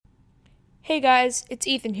Hey guys, it's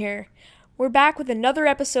Ethan here. We're back with another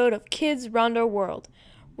episode of Kids Rondo World.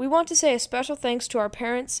 We want to say a special thanks to our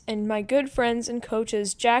parents and my good friends and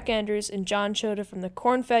coaches Jack Andrews and John Choda from the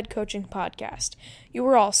Corn-Fed Coaching Podcast. You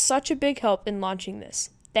were all such a big help in launching this.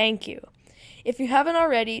 Thank you. If you haven't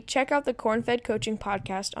already, check out the Corn-Fed Coaching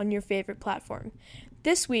Podcast on your favorite platform.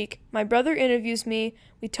 This week, my brother interviews me,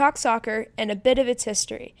 we talk soccer and a bit of its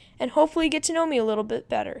history, and hopefully get to know me a little bit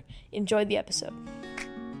better. Enjoy the episode.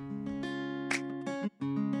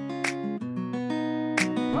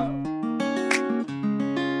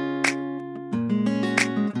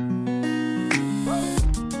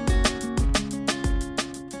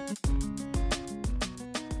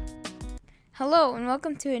 Hello and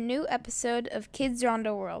welcome to a new episode of Kids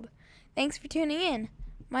Rondo World. Thanks for tuning in.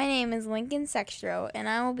 My name is Ethan Sextro and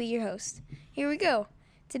I will be your host. Here we go.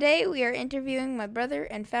 Today we are interviewing my brother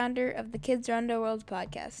and founder of the Kids Rondo World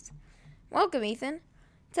podcast. Welcome, Ethan.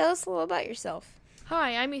 Tell us a little about yourself.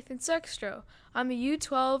 Hi, I'm Ethan Sextro. I'm a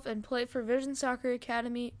U12 and play for Vision Soccer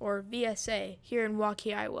Academy, or VSA, here in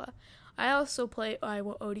Waukee, Iowa. I also play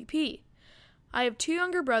Iowa ODP. I have two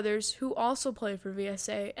younger brothers who also play for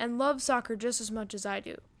VSA and love soccer just as much as I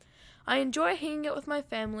do. I enjoy hanging out with my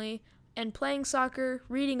family and playing soccer,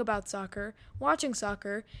 reading about soccer, watching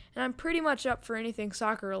soccer, and I'm pretty much up for anything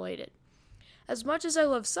soccer related. As much as I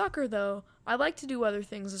love soccer, though, I like to do other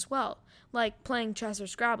things as well, like playing chess or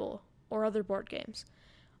Scrabble, or other board games.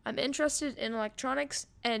 I'm interested in electronics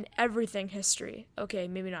and everything history. Okay,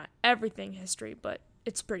 maybe not everything history, but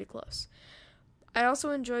it's pretty close. I also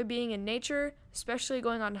enjoy being in nature, especially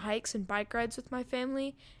going on hikes and bike rides with my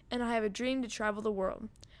family, and I have a dream to travel the world.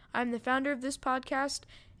 I'm the founder of this podcast,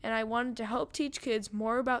 and I wanted to help teach kids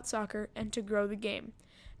more about soccer and to grow the game.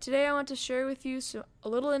 Today I want to share with you a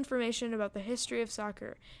little information about the history of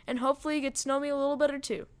soccer, and hopefully you get to know me a little better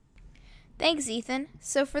too. Thanks, Ethan.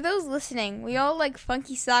 So for those listening, we all like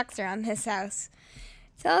funky socks around this house.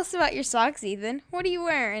 Tell us about your socks, Ethan. What are you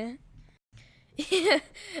wearing? Yeah,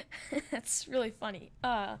 that's really funny.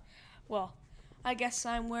 Well, I guess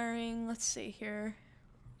I'm wearing, let's see here,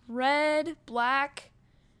 red, black,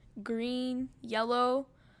 green, yellow,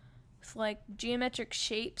 with like geometric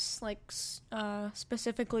shapes, like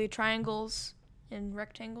specifically triangles and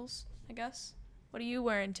rectangles, I guess. What are you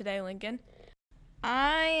wearing today, Lincoln?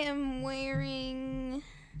 I am wearing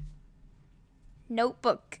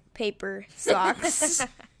notebook paper socks.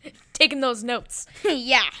 Taking those notes.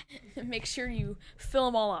 Yeah. Make sure you fill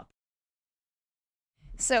them all up.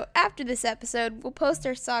 So after this episode, we'll post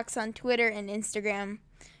our socks on Twitter and Instagram.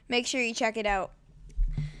 Make sure you check it out.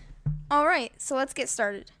 Alright, so let's get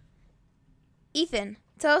started. Ethan,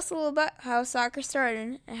 tell us a little about how soccer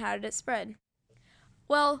started and how did it spread?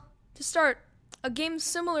 Well, to start, a game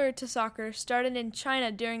similar to soccer started in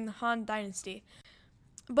China during the Han Dynasty.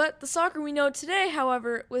 But the soccer we know today,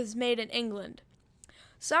 however, was made in England.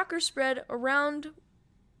 Soccer spread around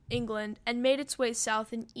England and made its way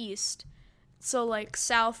south and east. So like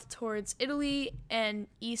south towards Italy and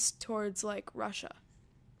east towards like Russia.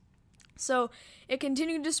 So it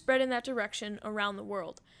continued to spread in that direction around the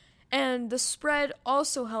world. And the spread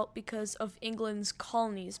also helped because of England's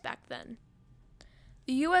colonies back then.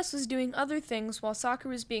 The U.S. was doing other things while soccer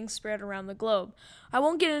was being spread around the globe. I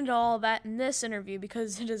won't get into all of that in this interview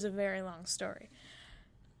because it is a very long story.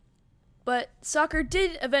 But soccer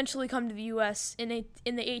did eventually come to the U.S. in the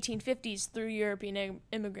 1850s through European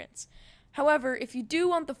immigrants. However, if you do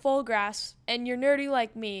want the full grasp, and you're nerdy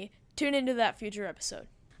like me, tune into that future episode.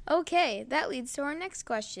 Okay, that leads to our next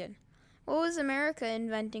question. What was America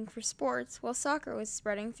inventing for sports while soccer was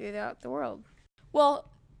spreading throughout the world?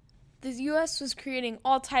 Well, the U.S. was creating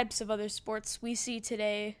all types of other sports we see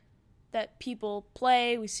today that people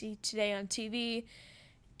play, we see today on TV,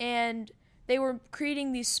 and they were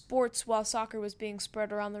creating these sports while soccer was being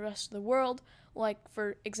spread around the rest of the world, like,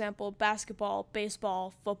 for example, basketball,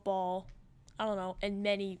 baseball, football, and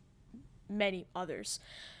many, many others.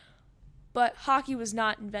 But hockey was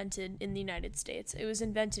not invented in the United States. It was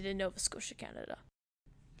invented in Nova Scotia, Canada.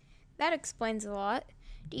 That explains a lot.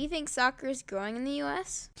 Do you think soccer is growing in the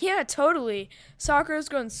U.S.? Yeah, totally. Soccer has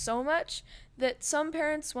grown so much that some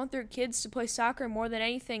parents want their kids to play soccer more than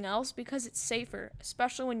anything else because it's safer,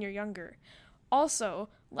 especially when you're younger. Also,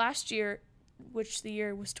 last year, which the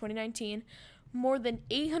year was 2019, more than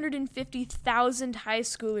 850,000 high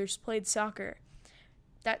schoolers played soccer.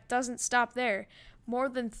 That doesn't stop there. More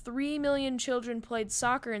than 3 million children played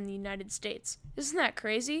soccer in the United States. Isn't that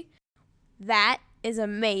crazy? That is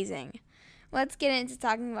amazing. Let's get into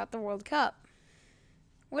talking about the World Cup.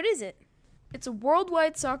 What is it? It's a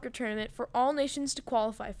worldwide soccer tournament for all nations to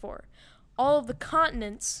qualify for. All of the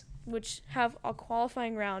continents which have a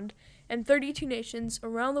qualifying round, and 32 nations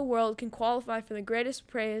around the world can qualify for the greatest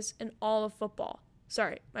prize in all of football.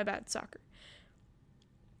 Sorry, my bad, soccer.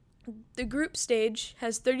 The group stage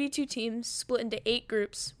has 32 teams split into 8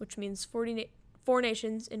 groups, which means 4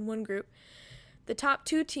 nations in one group. The top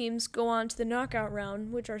 2 teams go on to the knockout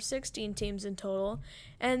round, which are 16 teams in total,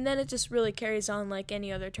 and then it just really carries on like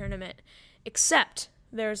any other tournament. Except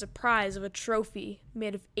there's a prize of a trophy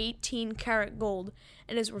made of 18-karat gold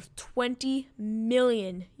and is worth $20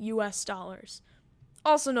 million US,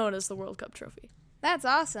 also known as the World Cup trophy. That's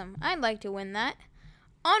awesome. I'd like to win that.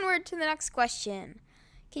 Onward to the next question.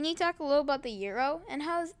 Can you talk a little about the Euro, and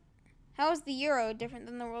how is the Euro different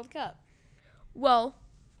than the World Cup? Well,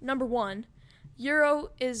 number 1,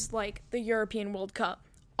 Euro is like the European World Cup.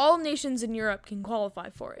 All nations in Europe can qualify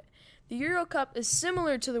for it. The Euro Cup is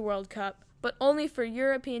similar to the World Cup, but only for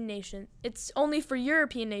European nations. It's only for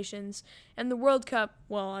European nations, and the World Cup,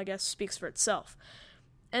 well, I guess speaks for itself.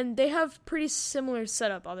 And they have pretty similar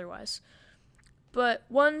setup otherwise. But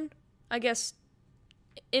one, I guess,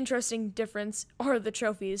 interesting difference are the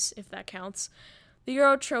trophies, if that counts. The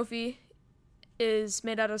Euro trophy is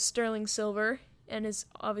made out of sterling silver and is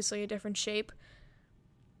obviously a different shape.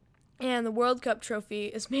 And the World Cup trophy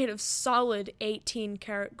is made of solid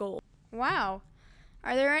 18-karat gold. Wow.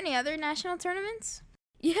 Are there any other national tournaments?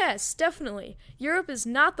 Yes, definitely. Europe is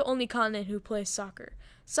not the only continent who plays soccer.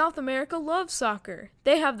 South America loves soccer.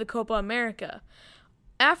 They have the Copa America.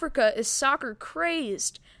 Africa is soccer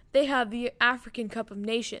crazed. They have the African Cup of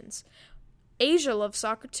Nations. Asia loves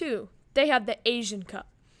soccer too. They have the Asian Cup.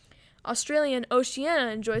 Australia and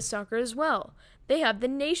Oceania enjoy soccer as well. They have the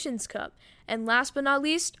Nations Cup. And last but not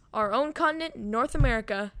least, our own continent, North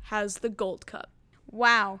America, has the Gold Cup.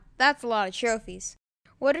 Wow, that's a lot of trophies.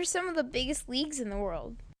 What are some of the biggest leagues in the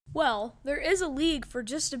world? Well, there is a league for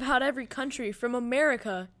just about every country, from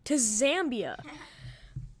America to Zambia.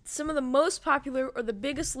 Some of the most popular or the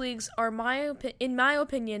biggest leagues are, in my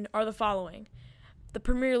opinion, are the following. The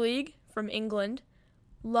Premier League from England,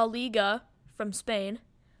 La Liga from Spain,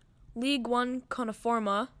 Ligue 1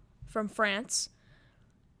 Conforma from France,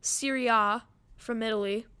 Serie A from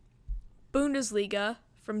Italy, Bundesliga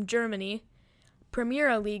from Germany,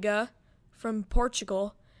 Primera Liga from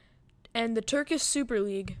Portugal, and the Turkish Super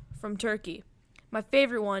League from Turkey. My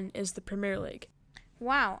favorite one is the Premier League.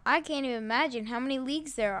 Wow, I can't even imagine how many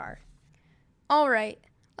leagues there are. All right,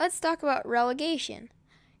 let's talk about relegation.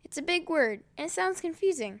 It's a big word, and it sounds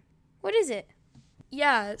confusing. What is it?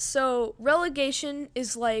 Yeah, so relegation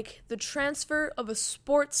is like the transfer of a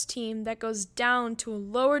sports team that goes down to a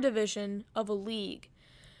lower division of a league.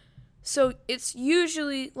 So it's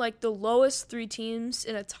usually like the lowest 3 teams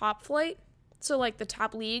in a top flight, so like the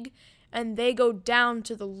top league, and they go down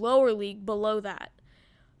to the lower league below that.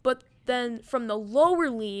 But then from the lower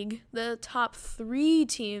league, the top 3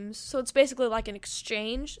 teams, so it's basically like an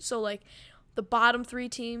exchange, so like the bottom 3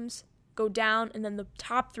 teams go down, and then the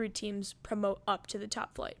top 3 teams promote up to the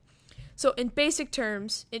top flight. So in basic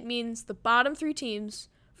terms, it means the bottom 3 teams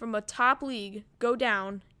from a top league go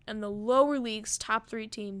down, and the lower league's top 3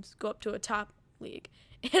 teams go up to a top league.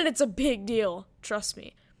 And it's a big deal, trust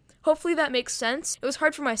me. Hopefully that makes sense. It was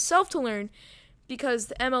hard for myself to learn because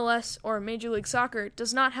the MLS, or Major League Soccer,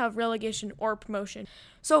 does not have relegation or promotion.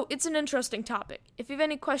 So it's an interesting topic. If you have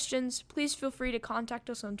any questions, please feel free to contact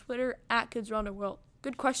us on Twitter at Kids Rondo World.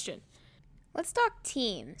 Good question. Let's talk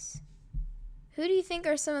teams. Who do you think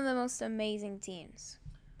are some of the most amazing teams?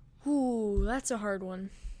 Ooh, that's a hard one.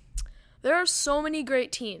 There are so many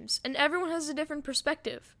great teams, and everyone has a different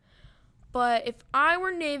perspective. But if I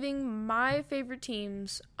were naming my favorite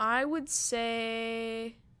teams, I would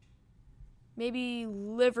say maybe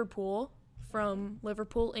Liverpool from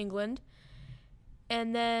Liverpool, England,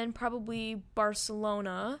 and then probably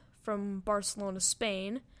Barcelona from Barcelona,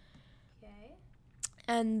 Spain. Okay.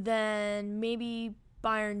 And then maybe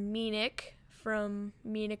Bayern Munich from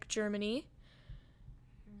Munich, Germany.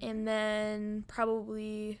 And then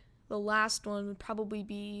probably the last one would probably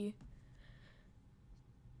be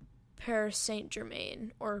Paris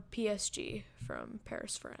Saint-Germain, or PSG from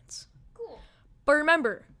Paris, France. Cool. But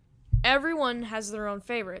remember, everyone has their own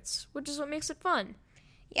favorites, which is what makes it fun.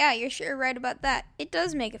 Yeah, you're sure right about that. It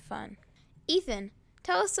does make it fun. Ethan,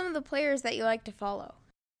 tell us some of the players that you like to follow.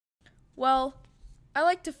 Well, I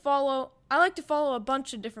like to follow a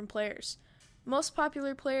bunch of different players. Most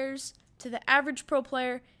popular players to the average pro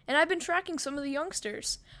player, and I've been tracking some of the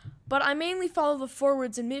youngsters. But I mainly follow the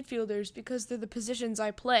forwards and midfielders because they're the positions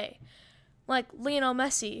I play. Like Lionel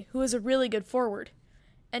Messi, who is a really good forward,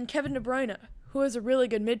 and Kevin De Bruyne, who is a really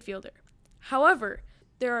good midfielder. However,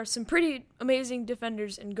 there are some pretty amazing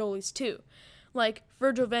defenders and goalies too, Like,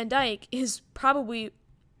 Virgil van Dijk is probably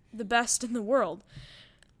the best in the world.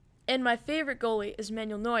 And my favorite goalie is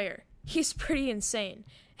Manuel Neuer. He's pretty insane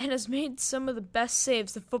and has made some of the best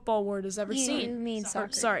saves the football world has ever seen. You mean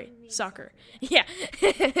soccer. Soccer. Yeah.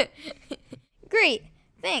 Great,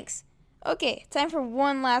 thanks. Okay, time for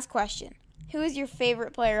one last question. Who is your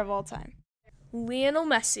favorite player of all time? Lionel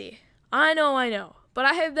Messi. I know. But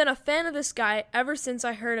I have been a fan of this guy ever since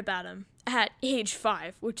I heard about him at age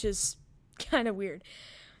 5, which is kind of weird.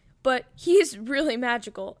 But he's really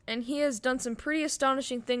magical, and he has done some pretty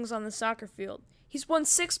astonishing things on the soccer field. He's won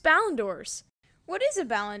 6 Ballon d'Ors. What is a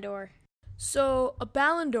Ballon d'Or? So, a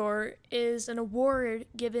Ballon d'Or is an award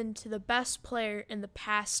given to the best player in the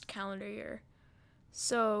past calendar year.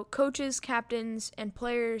 So, coaches, captains, and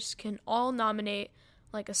players can all nominate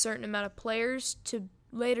like a certain amount of players to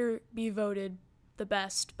later be voted the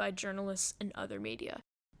best by journalists and other media.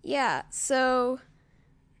 Yeah, so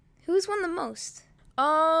who's won the most?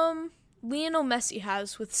 Lionel Messi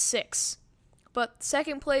has with 6. But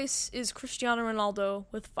second place is Cristiano Ronaldo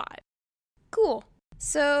with 5. Cool.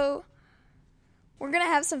 So we're going to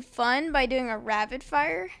have some fun by doing a rapid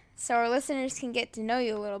fire so our listeners can get to know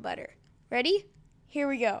you a little better. Ready? Here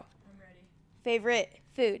we go. I'm ready. Favorite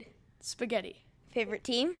food? Spaghetti. Favorite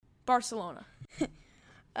team? Barcelona.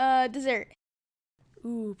 Dessert?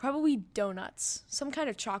 Ooh, probably donuts. Some kind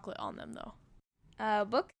of chocolate on them, though.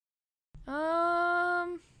 Book?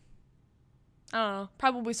 I don't know.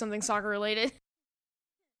 Probably something soccer related.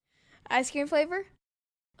 Ice cream flavor?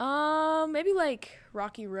 Maybe like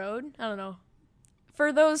Rocky Road. I don't know.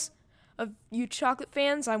 For those of you chocolate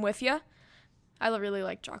fans, I'm with ya. I really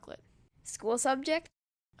like chocolate. School subject?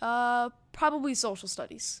 Probably social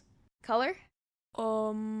studies. Color?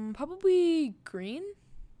 Probably green.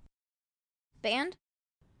 Band?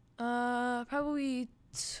 Probably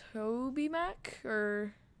Toby Mac,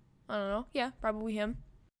 or I don't know. Yeah, probably him.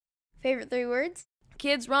 Favorite 3 words?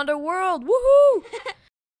 Kids Rondo World. Woohoo!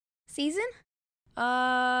 Season?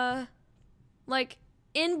 Like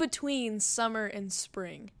in between summer and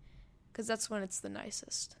spring, because that's when it's the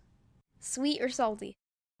nicest. Sweet or salty?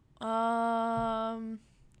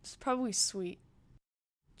 It's probably sweet.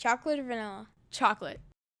 Chocolate or vanilla? Chocolate.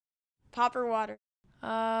 Pop or water?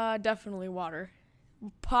 Definitely water.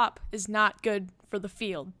 Pop is not good for the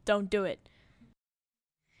field. Don't do it.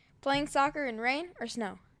 Playing soccer in rain or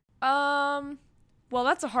snow? Well,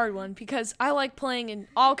 that's a hard one because I like playing in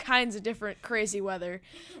all kinds of different crazy weather.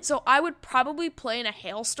 So I would probably play in a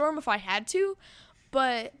hailstorm if I had to,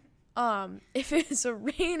 but if it's a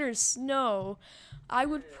rain or snow, I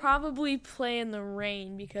would probably play in the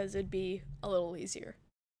rain because it'd be a little easier.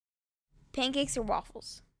 Pancakes or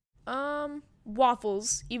waffles?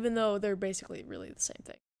 Waffles, even though they're basically really the same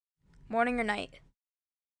thing. Morning or night?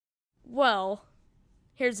 Well,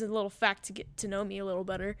 here's a little fact to get to know me a little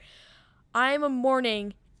better. I'm a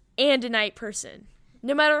morning and a night person.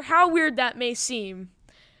 No matter how weird that may seem,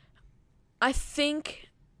 I think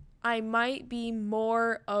I might be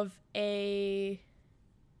more of a...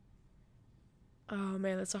 Oh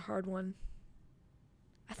man, that's a hard one.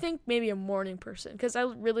 I think maybe a morning person because I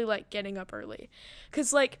really like getting up early.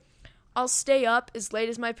 Because like, I'll stay up as late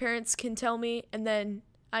as my parents can tell me, and then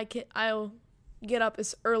I'll get up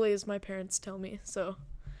as early as my parents tell me. So,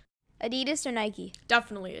 Adidas or Nike?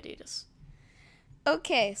 Definitely Adidas.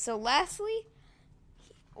 Okay, so lastly,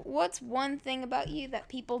 what's one thing about you that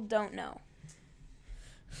people don't know?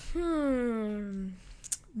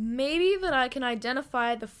 Maybe that I can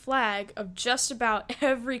identify the flag of just about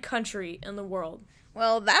every country in the world.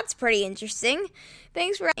 Well, that's pretty interesting.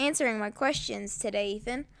 Thanks for answering my questions today,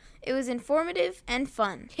 Ethan. It was informative and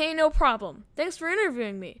fun. Hey, no problem. Thanks for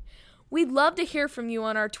interviewing me. We'd love to hear from you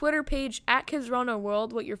on our Twitter page at Kids Rondo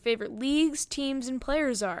World what your favorite leagues, teams, and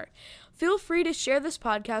players are. Feel free to share this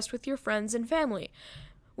podcast with your friends and family.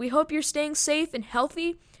 We hope you're staying safe and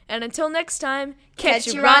healthy, and until next time, catch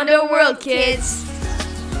your Rondo World, kids!